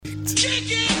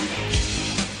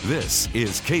This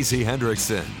is Casey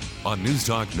Hendrickson on News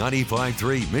Talk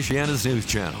 95.3, Michiana's news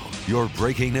channel, your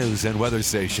breaking news and weather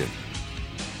station.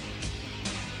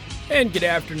 And good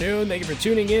afternoon. Thank you for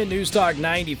tuning in. News Talk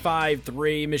 95.3,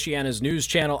 Michiana's news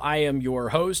channel. I am your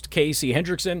host, Casey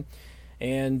Hendrickson,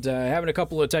 and having a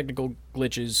couple of technical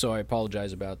glitches, so I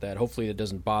apologize about that. Hopefully that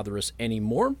doesn't bother us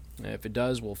anymore. If it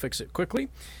does, we'll fix it quickly.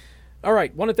 All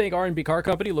right, want to thank R&B Car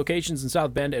Company, locations in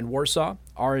South Bend and Warsaw.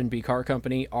 R&B Car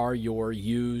Company are your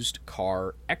used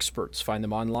car experts. Find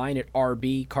them online at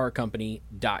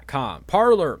rbcarcompany.com.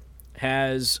 Parler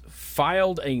has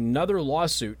filed another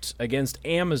lawsuit against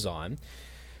Amazon.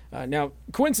 Now,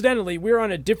 coincidentally, we're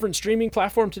on a different streaming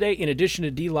platform today in addition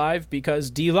to DLive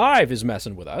because DLive is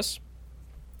messing with us.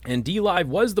 And DLive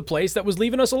was the place that was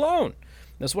leaving us alone.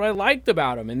 That's what I liked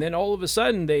about them. And then all of a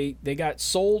sudden, they got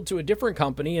sold to a different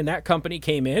company, and that company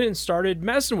came in and started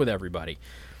messing with everybody.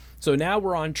 So now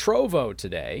we're on Trovo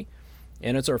today,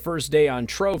 and it's our first day on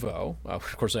Trovo.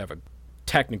 Of course, I have a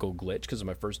technical glitch because it's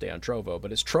my first day on Trovo,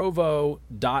 but it's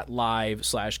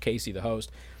trovo.live/Casey the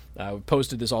host. We've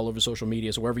posted this all over social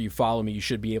media, so wherever you follow me, you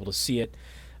should be able to see it.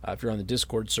 If you're on the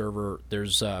Discord server,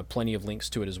 there's plenty of links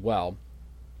to it as well.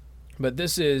 But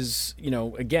this is,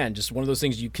 again, just one of those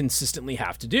things you consistently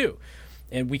have to do.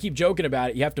 And we keep joking about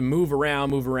it. You have to move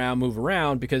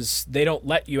around because they don't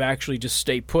let you actually just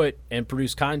stay put and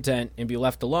produce content and be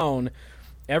left alone.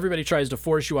 Everybody tries to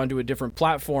force you onto a different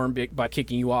platform by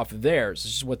kicking you off of theirs.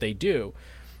 It's just what they do.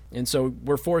 And so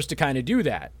we're forced to kind of do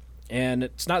that. And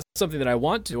it's not something that I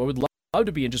want to. I would love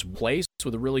to be in just one place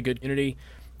with a really good community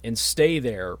and stay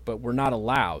there, but we're not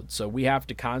allowed. So we have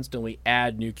to constantly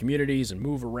add new communities and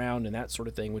move around and that sort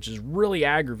of thing, which is really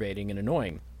aggravating and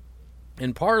annoying.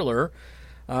 In Parler,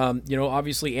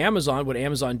 obviously Amazon, what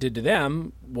Amazon did to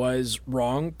them was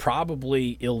wrong,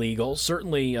 probably illegal,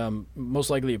 certainly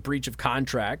most likely a breach of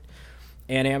contract.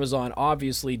 And Amazon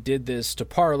obviously did this to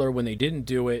Parler when they didn't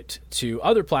do it to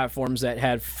other platforms that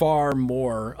had far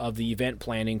more of the event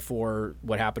planning for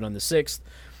what happened on the 6th.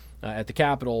 At the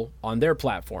Capitol on their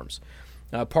platforms.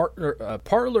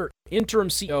 Parler interim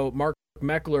CEO Mark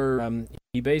Meckler,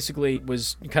 he basically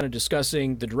was kind of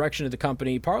discussing the direction of the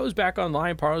company. Parler's back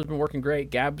online. Parler's been working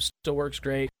great. Gab still works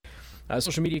great.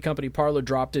 Social media company Parler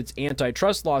dropped its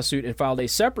antitrust lawsuit and filed a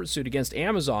separate suit against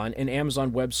Amazon and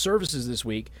Amazon Web Services this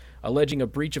week, alleging a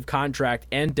breach of contract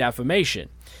and defamation.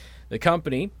 The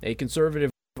company, a conservative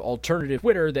alternative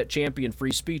Twitter that championed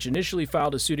free speech, initially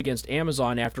filed a suit against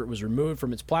Amazon after it was removed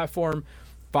from its platform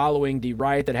following the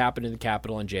riot that happened in the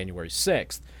Capitol on January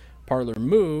 6th. Parler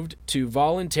moved to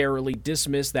voluntarily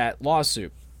dismiss that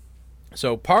lawsuit.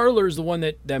 So Parler is the one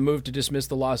that moved to dismiss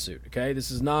the lawsuit. Okay,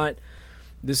 this is not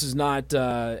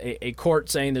a court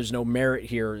saying there's no merit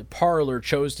here. Parler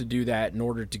chose to do that in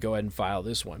order to go ahead and file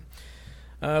this one.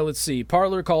 Let's see.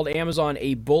 Parler called Amazon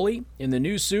a bully in the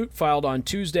new suit filed on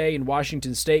Tuesday in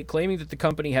Washington state, claiming that the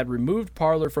company had removed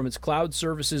Parler from its cloud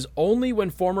services only when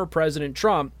former President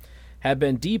Trump had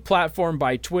been deplatformed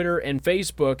by Twitter and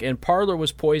Facebook, and Parler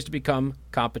was poised to become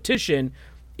competition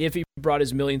if he brought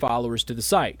his million followers to the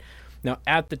site. Now,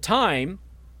 at the time,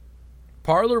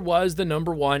 Parler was the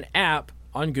number one app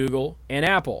on Google and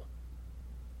Apple.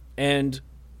 And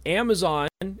Amazon,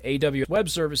 AWS Web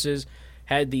Services,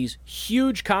 had these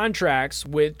huge contracts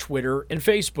with Twitter and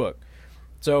Facebook.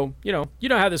 So, you know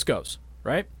how this goes,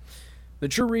 right? The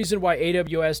true reason why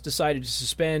AWS decided to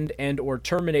suspend and or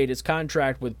terminate its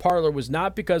contract with Parler was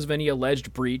not because of any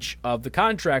alleged breach of the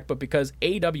contract, but because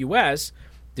AWS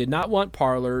did not want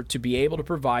Parler to be able to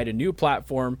provide a new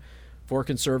platform for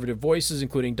conservative voices,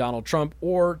 including Donald Trump,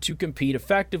 or to compete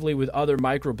effectively with other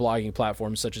microblogging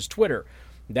platforms such as Twitter.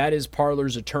 That is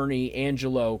Parler's attorney,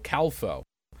 Angelo Calfo.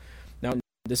 Now,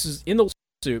 this is in the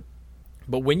lawsuit,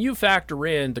 but when you factor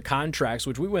in the contracts,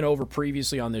 which we went over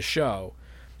previously on this show,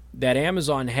 that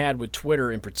Amazon had with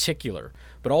Twitter in particular,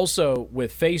 but also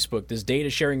with Facebook, this data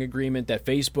sharing agreement that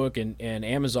Facebook and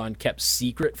Amazon kept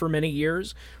secret for many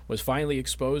years was finally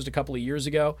exposed a couple of years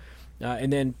ago.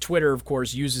 And then Twitter, of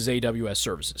course, uses AWS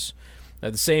services,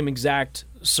 the same exact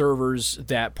servers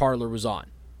that Parler was on.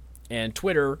 And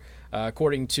Twitter,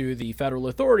 according to the federal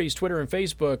authorities, Twitter and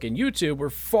Facebook and YouTube were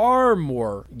far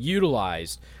more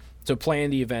utilized to plan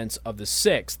the events of the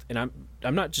 6th. And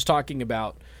I'm not just talking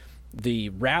about the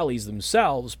rallies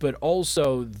themselves, but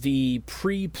also the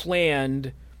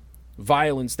pre-planned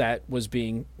violence that was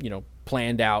being,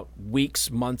 planned out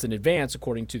weeks, months in advance,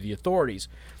 according to the authorities.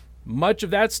 Much of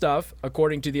that stuff,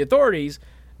 according to the authorities,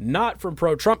 not from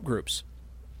pro-Trump groups,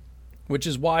 which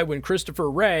is why when Christopher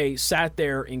Wray sat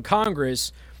there in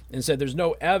Congress and said there's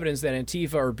no evidence that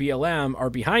Antifa or BLM are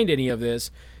behind any of this,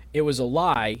 it was a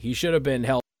lie. He should have been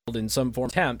held in some form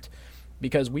of contempt,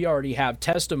 because we already have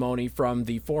testimony from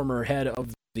the former head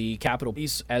of the Capitol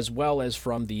Police as well as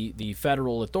from the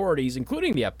federal authorities,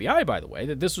 including the FBI, by the way,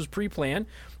 that this was pre-planned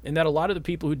and that a lot of the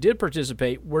people who did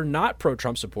participate were not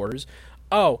pro-Trump supporters.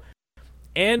 Oh,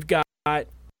 and got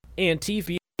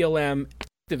Antifa BLM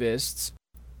activists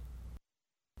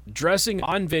dressing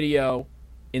on video,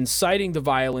 inciting the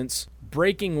violence,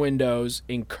 breaking windows,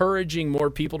 encouraging more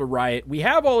people to riot. We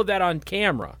have all of that on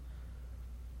camera.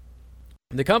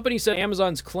 The company said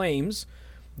Amazon's claims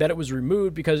that it was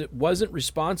removed because it wasn't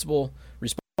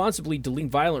responsibly deleting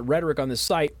violent rhetoric on the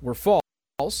site were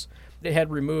false. It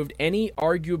had removed any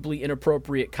arguably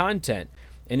inappropriate content.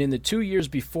 And in the 2 years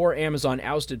before Amazon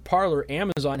ousted Parler,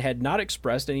 Amazon had not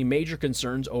expressed any major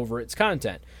concerns over its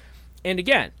content. And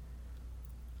again,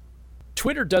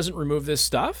 Twitter doesn't remove this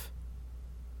stuff.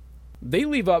 They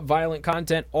leave up violent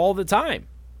content all the time.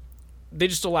 They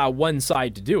just allow one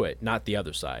side to do it, not the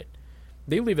other side.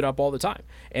 They leave it up all the time.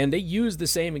 And they use the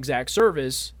same exact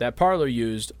service that Parler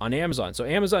used on Amazon. So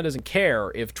Amazon doesn't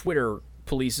care if Twitter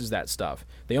polices that stuff.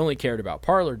 They only cared about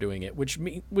Parler doing it, which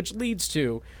leads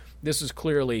to, this is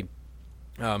clearly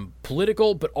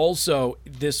political, but also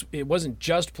it wasn't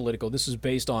just political. This is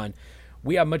based on,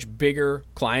 we have much bigger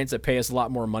clients that pay us a lot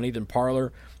more money than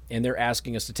Parler, and they're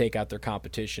asking us to take out their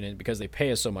competition, and because they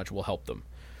pay us so much, we'll help them.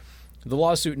 The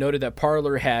lawsuit noted that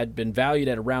Parler had been valued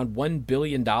at around $1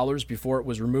 billion before it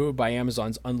was removed by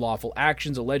Amazon's unlawful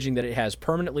actions, alleging that it has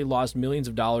permanently lost millions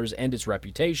of dollars and its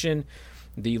reputation.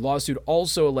 The lawsuit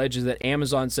also alleges that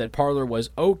Amazon said Parler was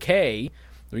okay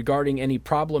regarding any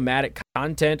problematic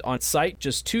content on site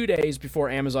just 2 days before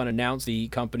Amazon announced the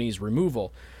company's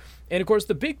removal. And of course,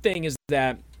 the big thing is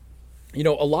that, a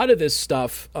lot of this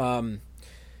stuff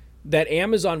that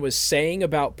Amazon was saying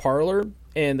about Parler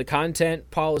and the content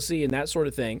policy and that sort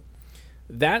of thing,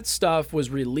 that stuff was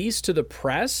released to the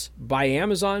press by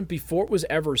Amazon before it was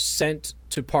ever sent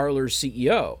to Parler's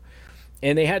CEO.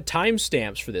 And they had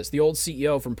timestamps for this. The old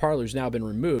CEO from Parler's now been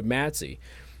removed, Matzy.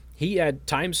 He had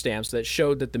timestamps that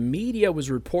showed that the media was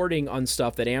reporting on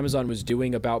stuff that Amazon was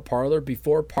doing about Parler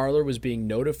before Parler was being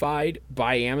notified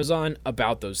by Amazon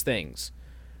about those things,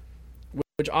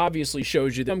 which obviously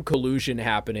shows you some collusion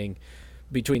happening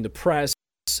between the press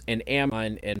and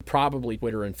Amazon and probably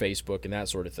Twitter and Facebook and that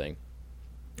sort of thing.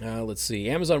 Let's see.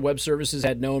 Amazon Web Services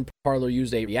had known Parler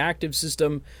used a reactive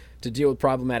system to deal with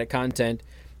problematic content,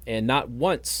 and not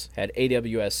once had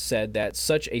AWS said that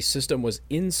such a system was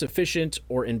insufficient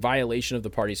or in violation of the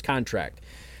party's contract.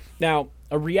 Now,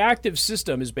 a reactive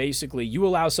system is basically you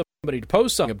allow somebody to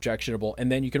post something objectionable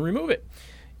and then you can remove it,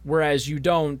 whereas you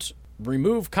don't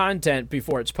remove content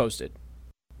before it's posted.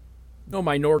 No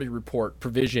Minority Report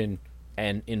provision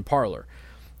and in Parler.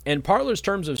 And Parler's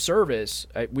terms of service,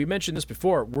 we mentioned this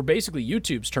before, were basically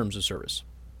YouTube's terms of service.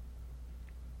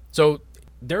 So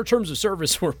their terms of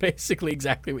service were basically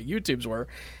exactly what YouTube's were,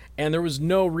 and there was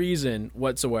no reason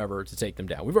whatsoever to take them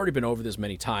down. We've already been over this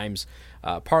many times.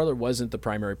 Parler wasn't the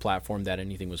primary platform that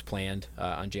anything was planned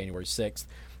on January 6th.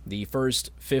 The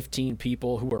first 15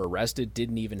 people who were arrested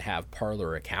didn't even have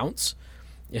Parler accounts.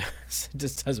 Yeah, it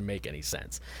just doesn't make any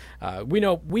sense. We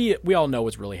all know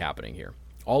what's really happening here.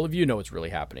 All of you know what's really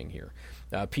happening here.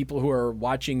 People who are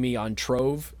watching me on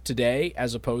Trove today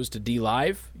as opposed to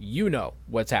DLive, you know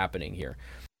what's happening here.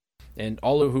 And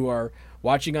all of who are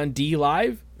watching on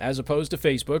DLive as opposed to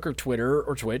Facebook or Twitter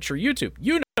or Twitch or YouTube,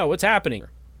 you know what's happening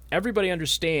here. Everybody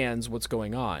understands what's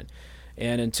going on.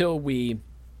 And until we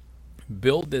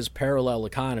build this parallel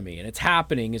economy, and it's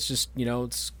happening, it's just,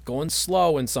 it's going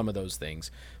slow in some of those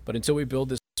things. But until we build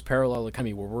this parallel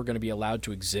economy where we're going to be allowed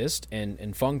to exist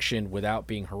and function without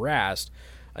being harassed,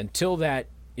 until that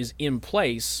is in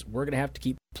place, we're going to have to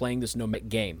keep playing this nomadic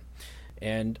game.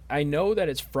 And I know that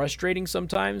it's frustrating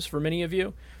sometimes for many of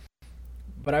you,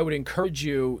 but I would encourage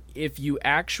you, if you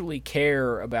actually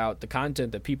care about the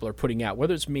content that people are putting out,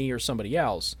 whether it's me or somebody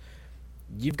else,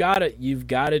 you've got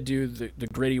to do the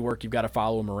gritty work. You've got to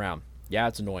follow them around. Yeah,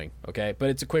 it's annoying, okay? But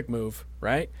it's a quick move,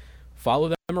 right? Follow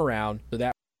them around so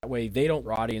that way they don't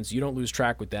lose audience, you don't lose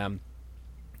track with them,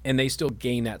 and they still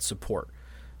gain that support.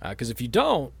 Because if you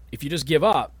just give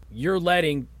up, you're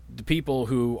letting the people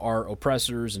who are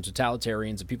oppressors and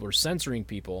totalitarians and people who are censoring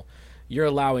people, you're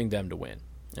allowing them to win.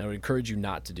 And I would encourage you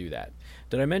not to do that.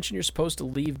 Did I mention you're supposed to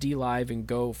leave DLive and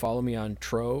go follow me on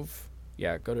Trove?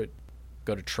 Yeah, go to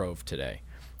Trove today.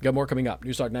 We got more coming up.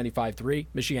 News Talk 95.3,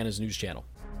 Michiana's news channel.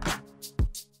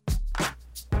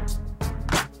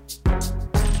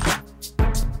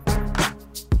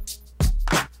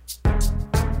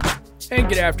 And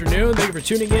good afternoon. Thank you for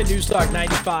tuning in. News Talk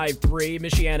 95.3,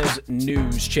 Michiana's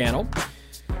news channel.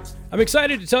 I'm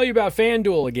excited to tell you about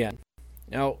FanDuel again.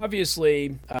 Now,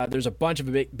 obviously, there's a bunch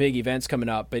of big events coming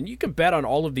up, and you can bet on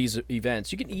all of these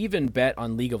events. You can even bet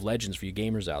on League of Legends for you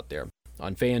gamers out there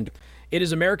on FanDuel. It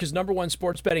is America's #1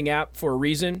 sports betting app for a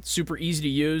reason. Super easy to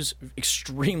use,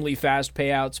 extremely fast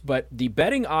payouts, but the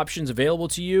betting options available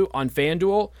to you on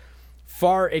FanDuel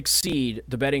far exceed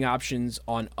the betting options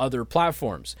on other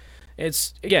platforms.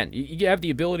 It's, again, you have the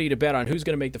ability to bet on who's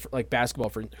going to make basketball,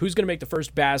 who's going to make the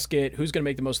first basket, who's going to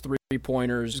make the most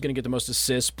three-pointers, who's going to get the most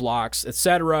assists, blocks,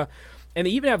 etc. And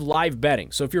they even have live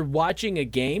betting. So if you're watching a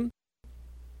game,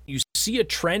 you see a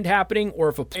trend happening, or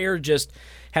if a player just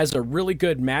has a really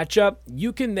good matchup,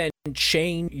 you can then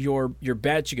chain your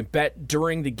bets. You can bet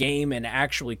during the game and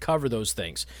actually cover those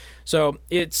things. So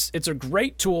it's a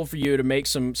great tool for you to make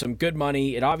some good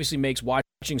money. It obviously makes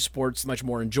watching sports much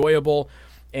more enjoyable.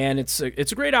 And it's a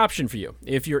great option for you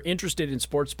if you're interested in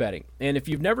sports betting. And if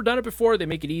you've never done it before, they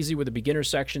make it easy with a beginner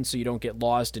section so you don't get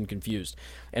lost and confused.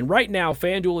 And right now,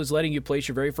 FanDuel is letting you place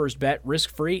your very first bet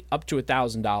risk-free up to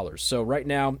 $1,000. So right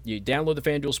now, you download the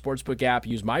FanDuel Sportsbook app,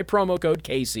 use my promo code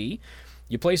Casey,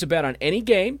 you place a bet on any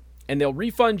game, and they'll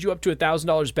refund you up to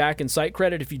 $1,000 back in site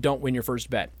credit if you don't win your first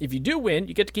bet. If you do win,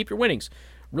 you get to keep your winnings.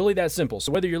 Really that simple.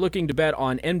 So whether you're looking to bet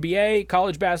on NBA,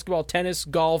 college basketball, tennis,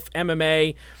 golf,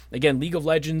 MMA, again, League of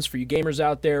Legends for you gamers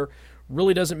out there,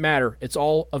 really doesn't matter. It's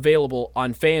all available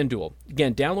on FanDuel.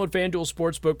 Again, download FanDuel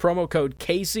Sportsbook, promo code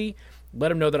Casey. Let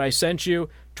them know that I sent you.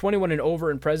 21 and over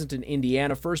and present in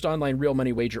Indiana. First online real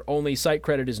money wager only. Site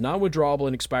credit is non-withdrawable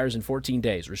and expires in 14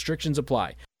 days. Restrictions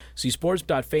apply. See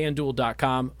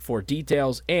sports.fanduel.com for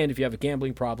details. And if you have a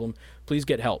gambling problem, please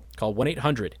get help. Call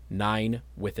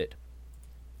 1-800-9-WITH-IT.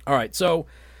 All right, so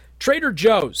Trader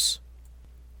Joe's.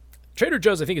 Trader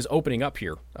Joe's, I think, is opening up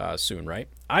here soon, right?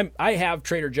 I have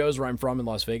Trader Joe's where I'm from in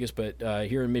Las Vegas, but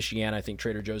here in Michigan, I think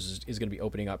Trader Joe's is going to be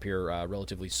opening up here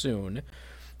relatively soon,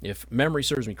 if memory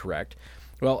serves me correct.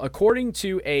 Well, according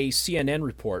to a CNN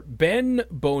report, Ben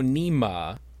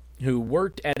Bonema, who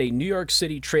worked at a New York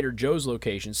City Trader Joe's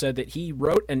location, said that he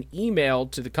wrote an email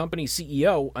to the company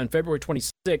CEO on February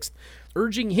 26th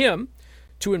urging him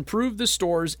to improve the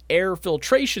store's air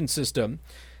filtration system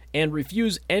and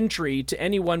refuse entry to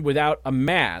anyone without a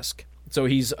mask. So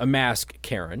he's a mask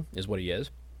Karen, is what he is.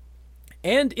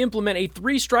 And implement a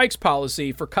 3 strikes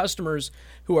policy for customers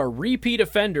who are repeat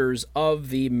offenders of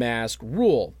the mask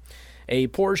rule. A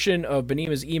portion of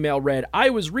Bonema's email read, "I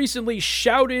was recently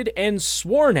shouted and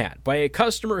sworn at by a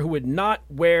customer who would not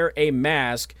wear a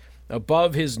mask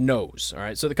above his nose." All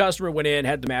right, so the customer went in,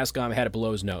 had the mask on, had it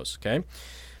below his nose, okay?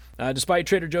 Despite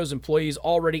Trader Joe's employees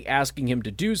already asking him to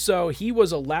do so, he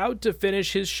was allowed to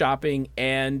finish his shopping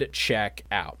and check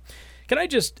out. Can I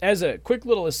just, as a quick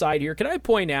little aside here, can I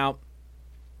point out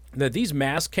that these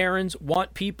mask Karens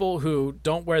want people who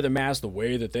don't wear the mask the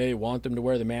way that they want them to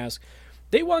wear the mask?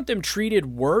 They want them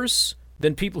treated worse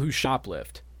than people who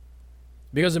shoplift.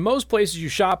 Because in most places you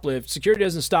shoplift, security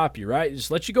doesn't stop you, right? It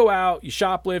just lets you go out, you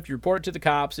shoplift, you report it to the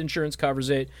cops, insurance covers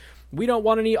it. We don't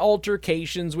want any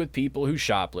altercations with people who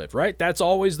shoplift, right? That's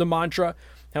always the mantra.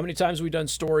 How many times have we done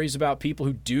stories about people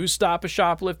who do stop a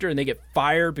shoplifter and they get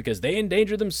fired because they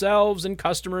endanger themselves and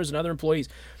customers and other employees?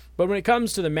 But when it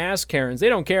comes to the mask Karens, they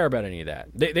don't care about any of that.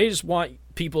 They just want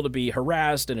people to be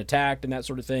harassed and attacked and that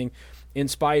sort of thing, in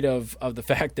spite of the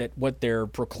fact that what they're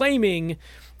proclaiming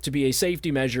to be a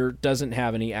safety measure doesn't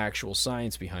have any actual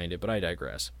science behind it, but I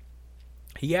digress.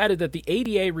 He added that the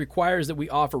ADA requires that we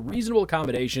offer reasonable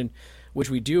accommodation, which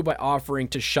we do by offering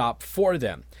to shop for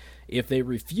them. If they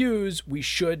refuse, we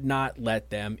should not let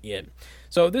them in.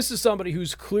 So this is somebody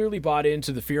who's clearly bought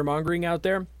into the fear-mongering out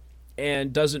there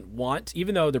and doesn't want,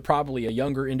 even though they're probably a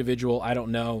younger individual, I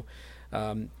don't know,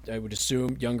 I would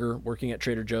assume younger, working at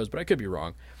Trader Joe's, but I could be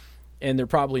wrong, and they're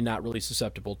probably not really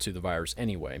susceptible to the virus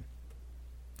anyway.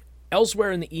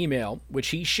 Elsewhere in the email, which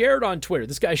he shared on Twitter,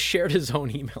 this guy shared his own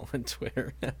email on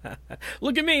Twitter.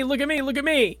 Look at me, look at me, look at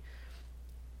me.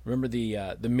 Remember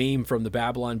the meme from the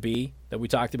Babylon Bee that we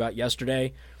talked about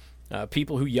yesterday?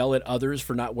 People who yell at others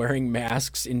for not wearing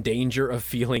masks in danger of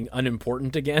feeling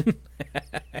unimportant again.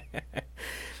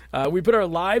 We put our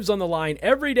lives on the line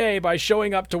every day by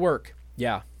showing up to work.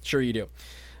 Yeah, sure you do.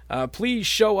 Please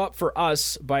show up for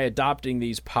us by adopting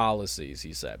these policies,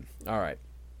 he said. All right.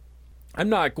 I'm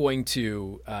not going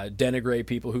to denigrate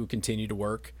people who continue to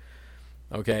work,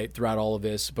 okay, throughout all of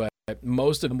this, but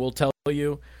most of them will tell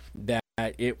you that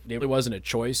it really wasn't a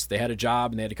choice. They had a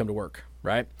job and they had to come to work,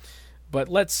 right? But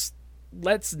let's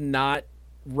not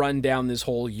run down this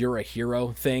whole "you're a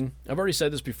hero" thing. I've already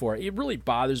said this before. It really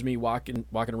bothers me walking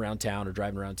around town or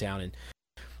driving around town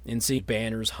and seeing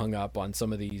banners hung up on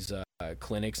some of these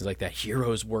clinics. It's like that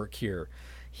heroes work here.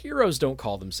 Heroes don't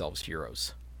call themselves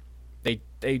heroes.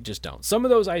 They just don't. Some of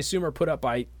those, I assume, are put up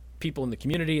by people in the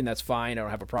community, and that's fine. I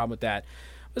don't have a problem with that.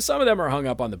 But some of them are hung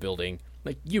up on the building.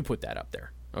 Like, you put that up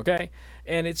there, okay?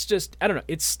 And it's just, I don't know,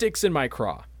 it sticks in my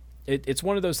craw. It's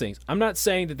one of those things. I'm not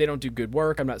saying that they don't do good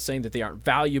work. I'm not saying that they aren't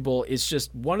valuable. It's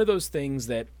just one of those things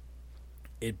that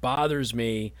it bothers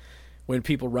me when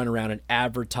people run around and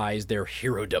advertise their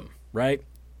herodom, right?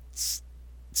 It's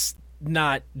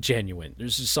not genuine.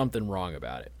 There's just something wrong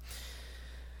about it.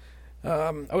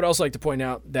 I would also like to point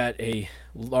out that a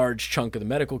large chunk of the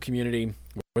medical community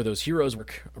where those heroes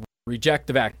work reject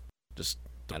the vaccine. Just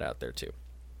that out there too.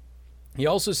 He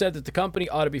also said that the company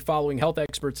ought to be following health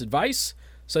experts' advice,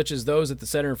 such as those at the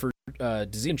Center for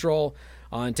Disease Control,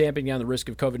 on tamping down the risk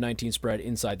of COVID-19 spread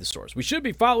inside the stores. We should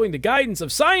be following the guidance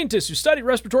of scientists who study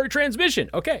respiratory transmission.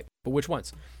 Okay, but which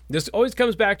ones? This always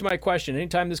comes back to my question.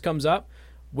 Anytime this comes up,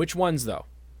 which ones though?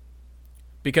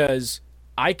 Because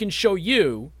I can show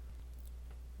you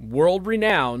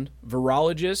world-renowned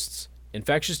virologists,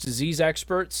 infectious disease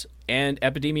experts, and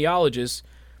epidemiologists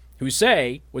who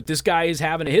say what this guy is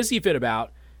having a hissy fit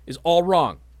about is all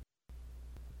wrong,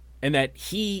 and that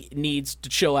he needs to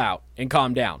chill out and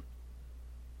calm down.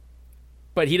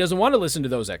 But he doesn't want to listen to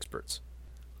those experts,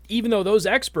 even though those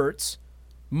experts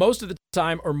most of the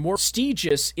time are more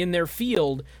prestigious in their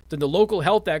field than the local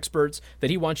health experts that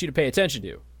he wants you to pay attention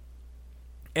to,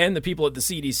 and the people at the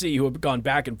CDC who have gone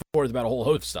back and forth about a whole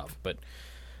host of stuff. But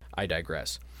I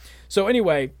digress. So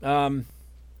anyway,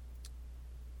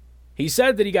 he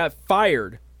said that he got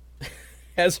fired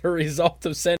as a result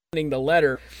of sending the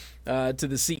letter to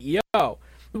the CEO.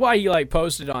 Why he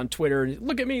posted on Twitter,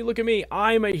 look at me,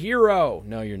 I'm a hero.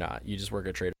 No, you're not. You just work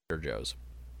at Trader Joe's.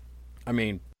 I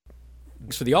mean,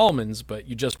 thanks for the almonds, but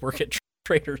you just work at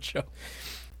Trader Joe's.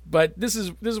 But this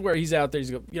is where he's out there.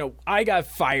 He's going, I got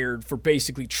fired for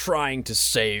basically trying to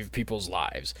save people's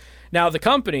lives. Now, the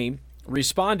company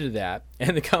responded to that,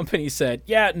 and the company said,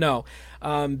 yeah, no.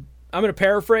 I'm going to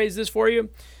paraphrase this for you.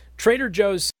 Trader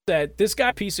Joe's said, this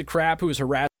guy, piece of crap who is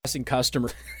harassing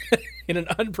customers in an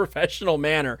unprofessional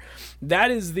manner.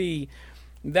 That is the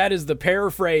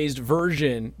paraphrased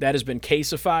version that has been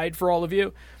casified for all of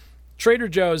you. Trader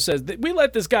Joe's says that we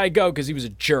let this guy go because he was a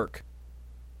jerk.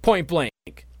 Point blank.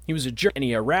 He was a jerk, and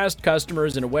he harassed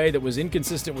customers in a way that was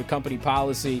inconsistent with company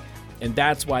policy, and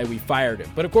that's why we fired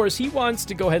him. But of course, he wants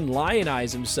to go ahead and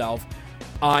lionize himself.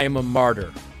 I am a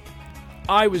martyr.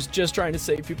 I was just trying to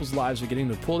save people's lives by getting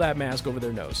them to pull that mask over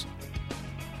their nose.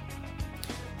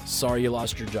 Sorry you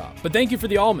lost your job. But thank you for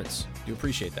the almonds. Do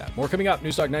appreciate that. More coming up.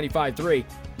 News Talk 95.3,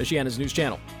 Michiana's news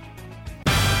channel.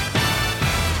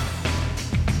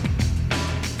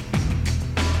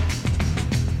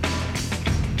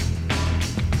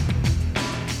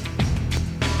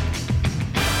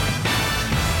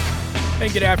 Hey,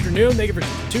 good afternoon. Thank you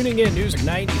for tuning in. News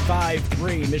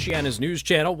 95.3, Michiana's news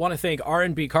channel. Want to thank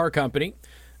R&B Car Company.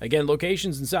 Again,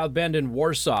 locations in South Bend and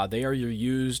Warsaw. They are your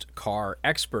used car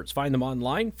experts. Find them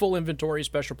online. Full inventory,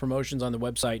 special promotions on the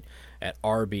website at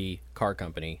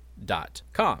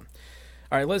rbcarcompany.com.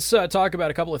 All right, let's talk about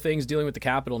a couple of things dealing with the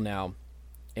Capitol now.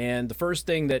 And the first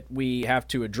thing that we have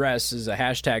to address is a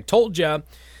hashtag told ya.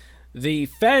 The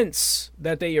fence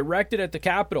that they erected at the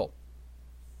Capitol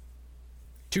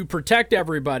to protect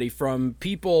everybody from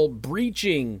people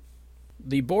breaching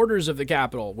the borders of the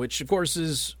Capitol, which of course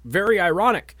is very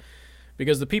ironic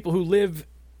because the people who live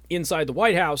inside the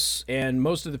White House and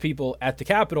most of the people at the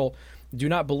Capitol do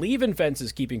not believe in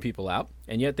fences keeping people out,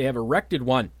 and yet they have erected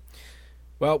one.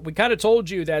 Well, we kind of told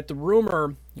you that the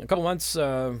rumor a couple months,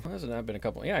 has it not been a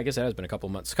couple? Yeah, I guess it has been a couple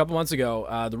months. A couple months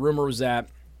ago, the rumor was that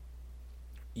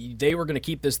they were going to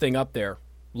keep this thing up there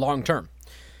long term.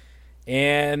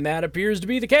 And that appears to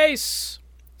be the case.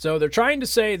 So they're trying to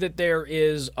say that there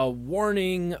is a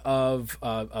warning of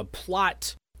a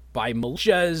plot by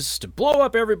militias to blow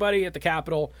up everybody at the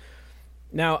Capitol.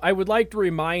 Now, I would like to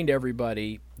remind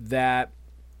everybody that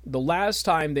the last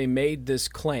time they made this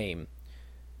claim,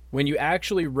 when you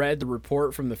actually read the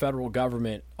report from the federal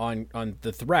government on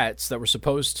the threats that were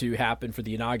supposed to happen for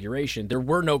the inauguration, there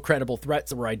were no credible threats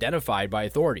that were identified by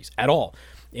authorities at all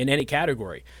in any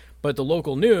category. But the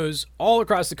local news all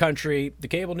across the country, the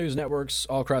cable news networks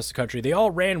all across the country, they all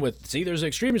ran with, see, there's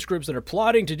extremist groups that are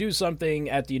plotting to do something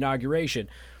at the inauguration.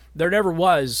 There never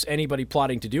was anybody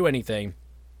plotting to do anything,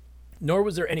 nor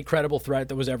was there any credible threat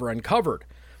that was ever uncovered.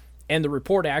 And the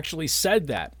report actually said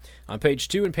that. On page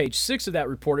 2 and page 6 of that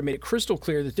report, it made it crystal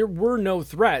clear that there were no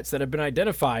threats that have been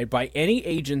identified by any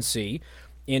agency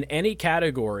in any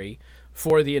category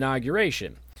for the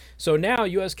inauguration. So now,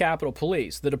 U.S. Capitol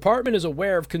Police. The department is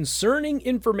aware of concerning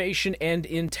information and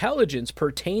intelligence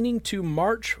pertaining to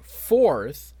March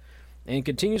 4th and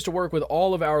continues to work with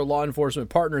all of our law enforcement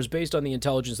partners based on the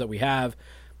intelligence that we have.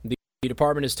 The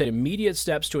department has taken immediate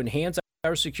steps to enhance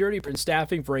our security and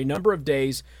staffing for a number of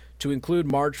days to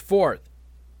include March 4th.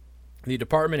 The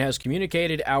department has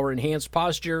communicated our enhanced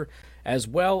posture as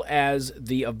well as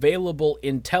the available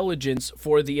intelligence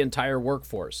for the entire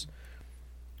workforce.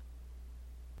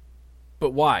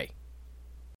 But why?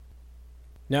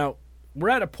 Now, we're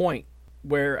at a point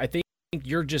where I think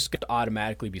you're just going to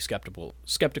automatically be skeptical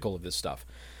of this stuff.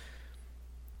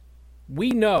 We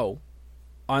know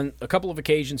on a couple of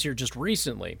occasions here just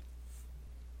recently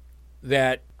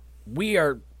that we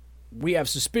have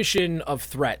suspicion of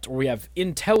threat, or we have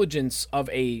intelligence of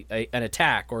an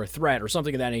attack or a threat or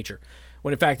something of that nature,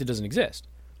 when in fact it doesn't exist.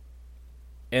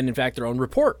 And in fact, their own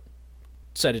report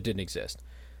said it didn't exist.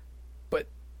 But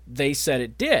they said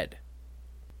it did.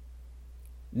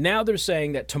 Now they're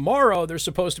saying that tomorrow there's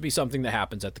supposed to be something that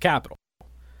happens at the Capitol.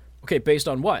 Okay, based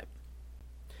on what?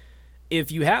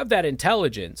 If you have that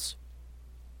intelligence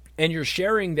and you're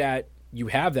sharing that you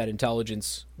have that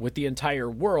intelligence with the entire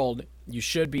world, you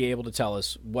should be able to tell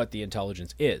us what the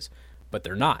intelligence is. But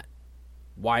they're not.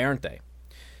 Why aren't they?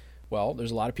 Well,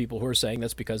 there's a lot of people who are saying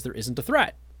that's because there isn't a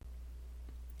threat.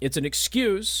 It's an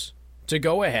excuse to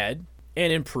go ahead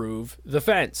and improve the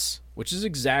fence, which is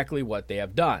exactly what they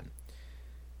have done.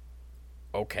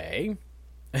 Okay.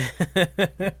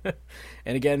 And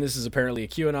again, this is apparently a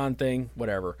QAnon thing,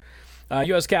 whatever.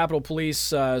 U.S. Capitol Police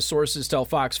sources tell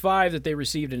Fox 5 that they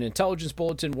received an intelligence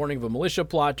bulletin warning of a militia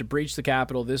plot to breach the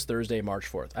Capitol this Thursday, March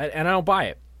 4th. And I don't buy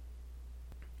it.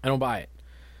 I don't buy it.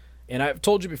 And I've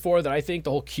told you before that I think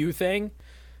the whole Q thing,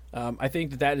 I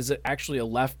think that is actually a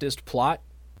leftist plot.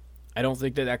 I don't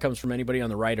think that comes from anybody on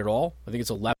the right at all. I think it's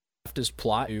a leftist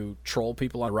plot to troll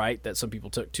people on the right that some people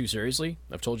took too seriously.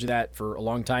 I've told you that for a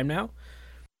long time now.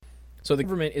 So the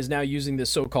government is now using this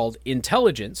so-called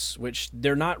intelligence, which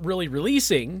they're not really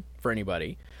releasing for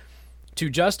anybody, to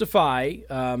justify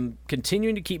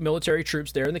continuing to keep military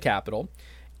troops there in the Capitol,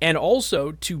 and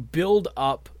also to build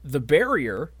up the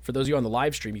barrier. For those of you on the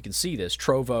live stream, you can see this,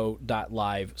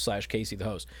 trovo.live/Casey the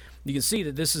host. You can see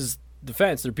that this is the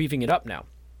fence. They're beefing it up now.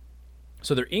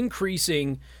 So they're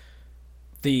increasing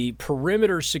the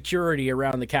perimeter security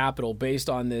around the Capitol based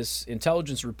on this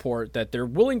intelligence report that they're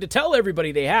willing to tell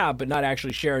everybody they have, but not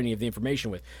actually share any of the information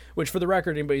with. Which, for the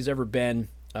record, anybody who's ever been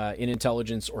in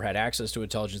intelligence or had access to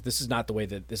intelligence, this is not the way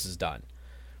that this is done.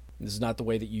 This is not the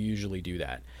way that you usually do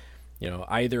that. You know,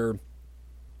 either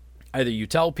you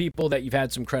tell people that you've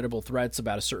had some credible threats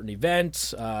about a certain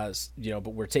event,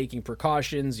 but we're taking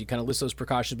precautions. You kind of list those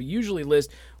precautions, but usually list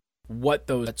what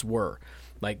those threats were.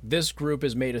 Like, this group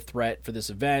has made a threat for this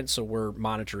event, so we're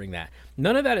monitoring that.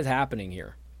 None of that is happening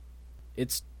here.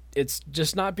 It's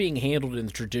just not being handled in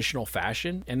the traditional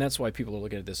fashion, and that's why people are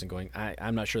looking at this and going,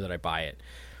 I'm not sure that I buy it.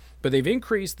 But they've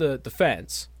increased the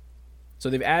fence, so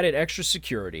they've added extra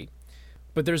security.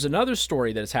 But there's another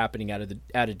story that is happening out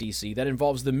of D.C. that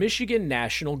involves the Michigan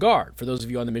National Guard, for those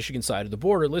of you on the Michigan side of the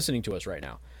border listening to us right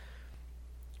now.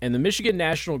 And the Michigan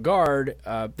National Guard,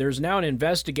 there's now an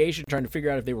investigation trying to figure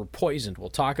out if they were poisoned.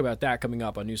 We'll talk about that coming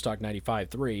up on News Talk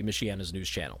 95.3, Michiana's news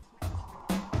channel.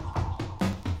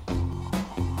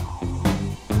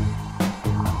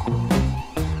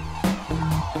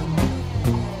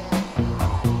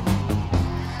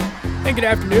 And good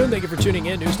afternoon. Thank you for tuning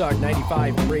in. News Talk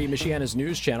 95.3, Michiana's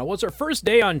news channel. Well, it's our first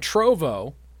day on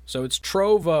Trovo. So it's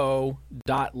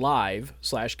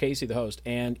trovo.live/Casey the host.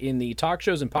 And in the talk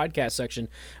shows and podcast section,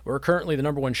 we're currently the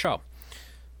number one show.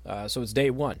 So it's day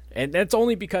one. And that's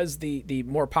only because the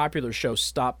more popular shows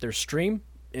stopped their stream.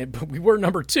 But we were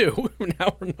number two.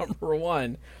 Now we're number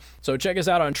one. So check us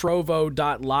out on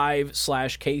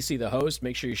trovo.live/Casey the host.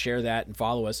 Make sure you share that and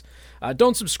follow us.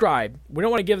 Don't subscribe. We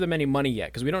don't want to give them any money yet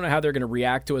because we don't know how they're going to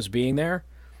react to us being there.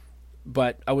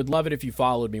 But I would love it if you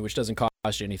followed me, which doesn't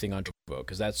cost you anything on Trovo,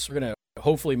 because we're going to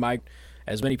hopefully migrate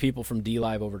as many people from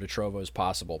DLive over to Trovo as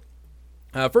possible.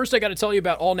 First, I got to tell you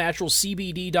about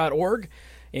allnaturalcbd.org,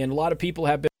 and a lot of people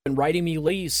have been writing me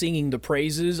lately singing the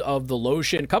praises of the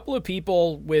lotion. A couple of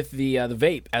people with the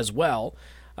vape as well.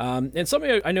 And some of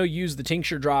you I know use the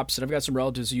tincture drops, and I've got some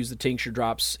relatives who use the tincture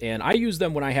drops, and I use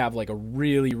them when I have like a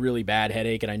really, really bad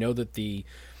headache, and I know that the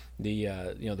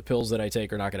pills that I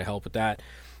take are not going to help with that.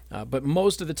 But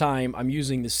most of the time, I'm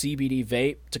using the CBD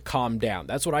vape to calm down.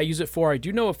 That's what I use it for. I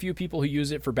do know a few people who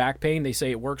use it for back pain. They say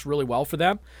it works really well for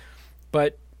them.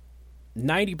 But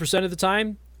 90% of the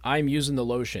time, I'm using the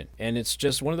lotion. And it's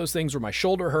just one of those things where my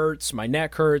shoulder hurts, my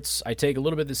neck hurts. I take a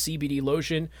little bit of the CBD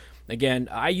lotion. Again,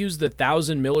 I use the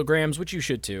 1,000 milligrams, which you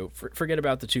should too. Forget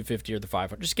about the 250 or the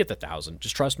 500. Just get the 1,000.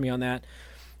 Just trust me on that.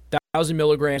 1,000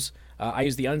 milligrams. I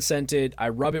use the unscented. I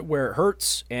rub it where it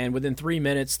hurts, and within 3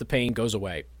 minutes, the pain goes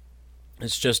away.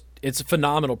 It's a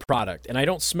phenomenal product. And I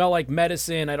don't smell like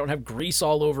medicine. I don't have grease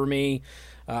all over me.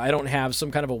 I don't have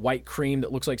some kind of a white cream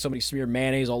that looks like somebody smeared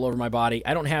mayonnaise all over my body.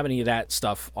 I don't have any of that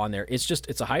stuff on there.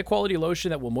 It's a high quality lotion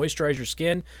that will moisturize your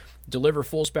skin, deliver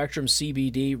full spectrum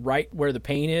CBD right where the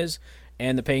pain is,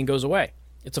 and the pain goes away.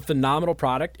 It's a phenomenal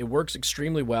product. It works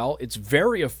extremely well. It's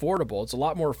very affordable. It's a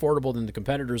lot more affordable than the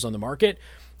competitors on the market.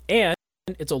 And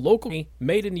it's a locally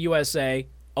made in the USA,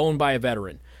 owned by a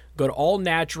veteran. Go to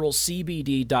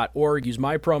allnaturalcbd.org. Use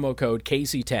my promo code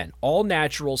KC10.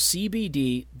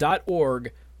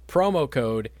 Allnaturalcbd.org, promo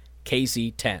code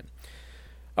KC10.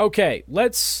 Okay,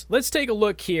 let's take a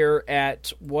look here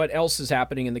at what else is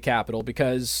happening in the Capitol,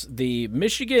 because the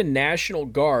Michigan National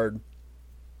Guard,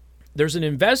 there's an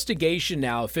investigation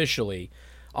now officially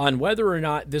on whether or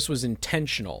not this was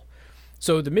intentional.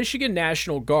 So the Michigan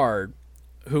National Guard,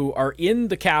 who are in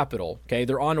the Capitol, okay,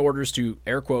 they're on orders to,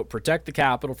 air quote, protect the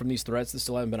Capitol from these threats that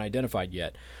still haven't been identified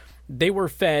yet. They were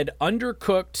fed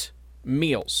undercooked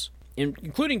meals,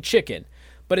 including chicken.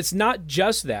 But it's not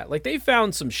just that. Like, they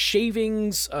found some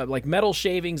shavings, like metal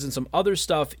shavings and some other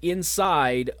stuff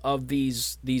inside of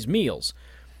these meals.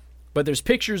 But there's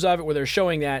pictures of it where they're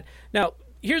showing that. Now,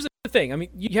 here's the thing. I mean,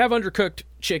 you have undercooked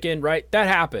chicken, right? That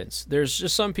happens. There's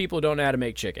just some people who don't know how to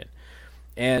make chicken.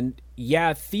 And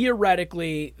yeah,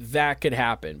 theoretically, that could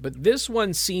happen. But this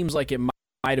one seems like it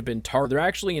might have been targeted. They're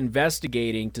actually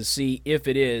investigating to see if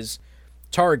it is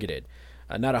targeted.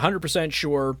 Not 100%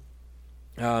 sure.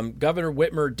 Governor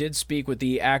Whitmer did speak with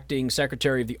the acting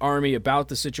Secretary of the Army about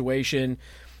the situation.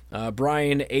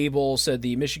 Brian Abel said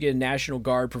the Michigan National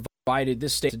Guard provided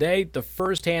this state today. The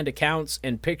first-hand accounts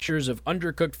and pictures of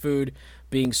undercooked food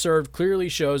being served clearly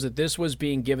shows that this was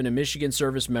being given to Michigan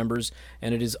service members,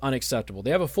 and it is unacceptable.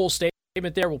 They have a full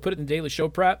statement there. We'll put it in the Daily Show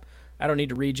Prep. I don't need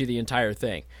to read you the entire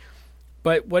thing.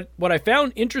 But what I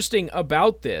found interesting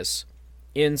about this,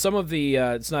 in some of the,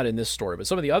 it's not in this story, but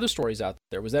some of the other stories out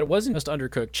there, was that it wasn't just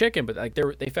undercooked chicken, but like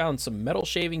they found some metal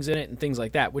shavings in it and things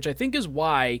like that, which I think is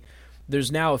why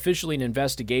there's now officially an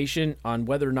investigation on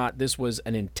whether or not this was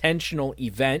an intentional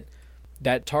event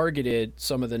that targeted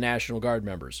some of the National Guard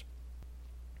members.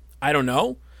 I don't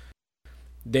know.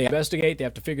 They investigate. They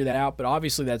have to figure that out. But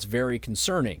obviously that's very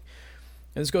concerning.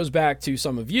 And this goes back to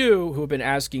some of you who have been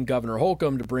asking Governor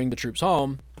Holcomb to bring the troops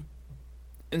home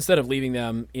instead of leaving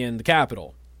them in the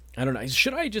Capitol. I don't know.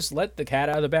 Should I just let the cat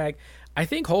out of the bag? I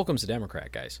think Holcomb's a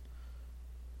Democrat, guys.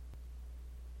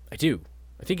 I do.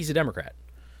 I think he's a Democrat.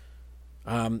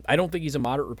 I don't think he's a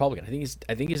moderate Republican. I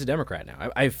think he's a Democrat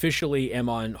now. I officially am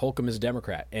on Holcomb as a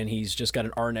Democrat, and he's just got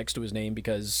an R next to his name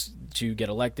because to get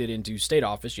elected into state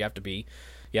office, you have to be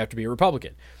a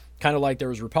Republican. Kind of like there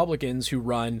was Republicans who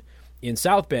run in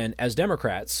South Bend as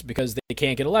Democrats because they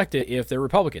can't get elected if they're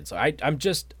Republicans. So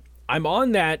I'm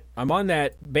on that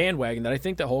bandwagon that I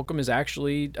think that Holcomb is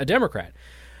actually a Democrat.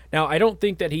 Now, I don't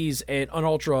think that he's an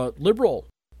ultra liberal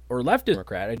or leftist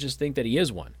Democrat. I just think that he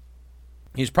is one.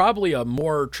 He's probably a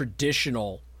more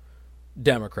traditional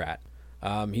Democrat.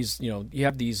 You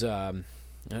have these, I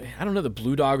don't know, the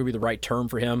blue dog would be the right term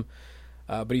for him,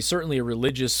 but he's certainly a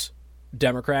religious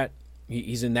Democrat.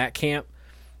 He's in that camp.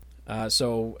 I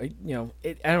don't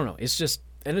know. It's just,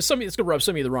 and it's going to rub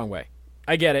some of you the wrong way.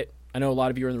 I get it. I know a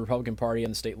lot of you are in the Republican Party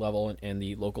on the state level and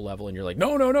the local level, and you're like,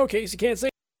 no, Case, you can't say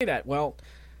that. Well,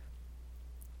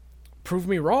 prove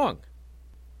me wrong.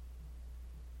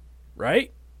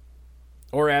 Right?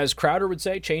 Or as Crowder would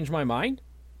say, change my mind.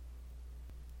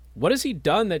 What has he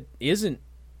done that isn't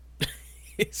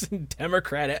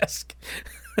Democrat-esque?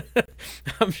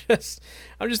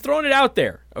 I'm just throwing it out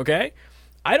there, okay?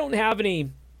 I don't have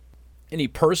any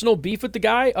personal beef with the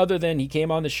guy other than he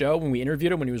came on the show when we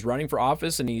interviewed him when he was running for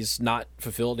office and he's not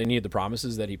fulfilled any of the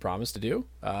promises that he promised to do.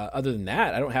 Other than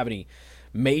that, I don't have any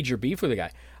major beef with the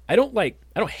guy. I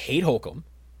don't hate Holcomb,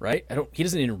 right? He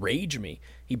doesn't enrage me.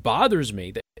 He bothers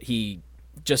me that he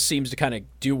just seems to kind of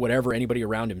do whatever anybody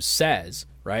around him says,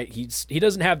 right? He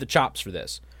doesn't have the chops for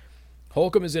this.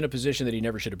 Holcomb is in a position that he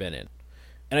never should have been in.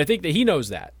 And I think that he knows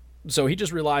that. So he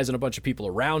just relies on a bunch of people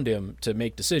around him to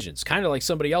make decisions, kind of like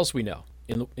somebody else we know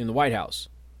in the White House.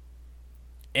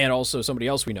 And also somebody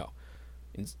else we know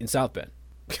in South Bend.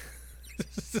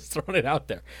 Just throwing it out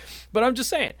there. But I'm just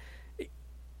saying,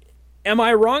 am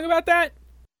I wrong about that?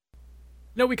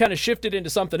 No, we kind of shifted into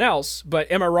something else,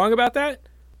 but am I wrong about that?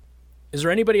 Is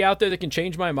there anybody out there that can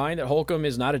change my mind that Holcomb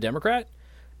is not a Democrat?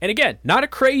 And again, not a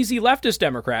crazy leftist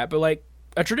Democrat, but like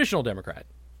a traditional Democrat.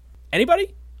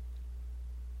 Anybody?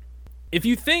 If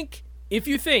you think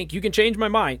you can change my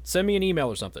mind, send me an email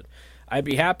or something. I'd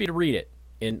be happy to read it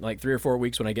in like 3 or 4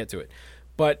 weeks when I get to it.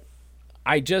 But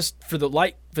I just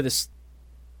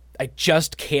I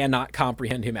just cannot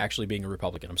comprehend him actually being a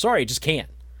Republican. I'm sorry, I just can't.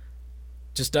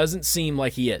 Just doesn't seem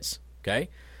like he is. Okay.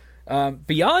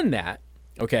 Beyond that,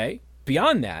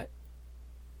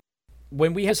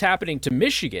 when we has happening to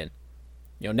Michigan,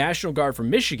 National Guard from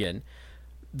Michigan,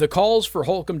 the calls for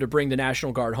Holcomb to bring the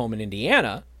National Guard home in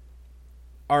Indiana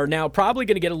are now probably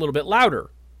going to get a little bit louder.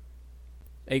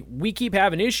 We keep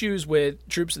having issues with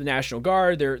troops of the National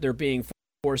Guard. They're being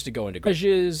forced to go into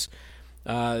garages.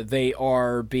 They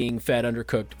are being fed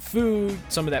undercooked food.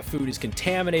 Some of that food is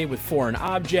contaminated with foreign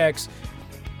objects.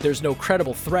 There's no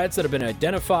credible threats that have been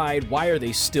identified. Why are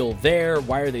they still there?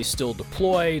 Why are they still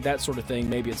deployed? That sort of thing.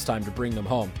 Maybe it's time to bring them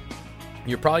home.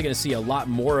 You're probably going to see a lot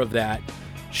more of that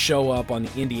show up on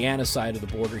the Indiana side of the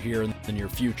border here in the near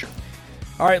future.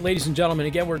 All right, ladies and gentlemen,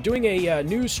 again, we're doing a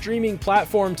new streaming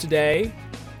platform today,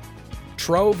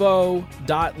 trovo.live,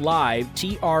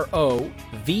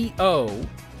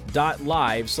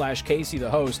 trovo.live/Casey the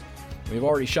host. We've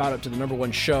already shot up to the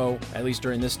 #1 show, at least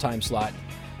during this time slot,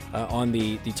 on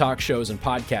the talk shows and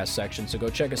podcast section. So go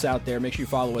check us out there. Make sure you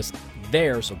follow us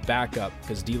there, so back up,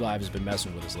 because DLive has been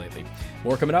messing with us lately.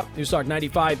 More coming up. News Talk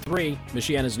 95.3,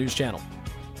 Michiana's news channel.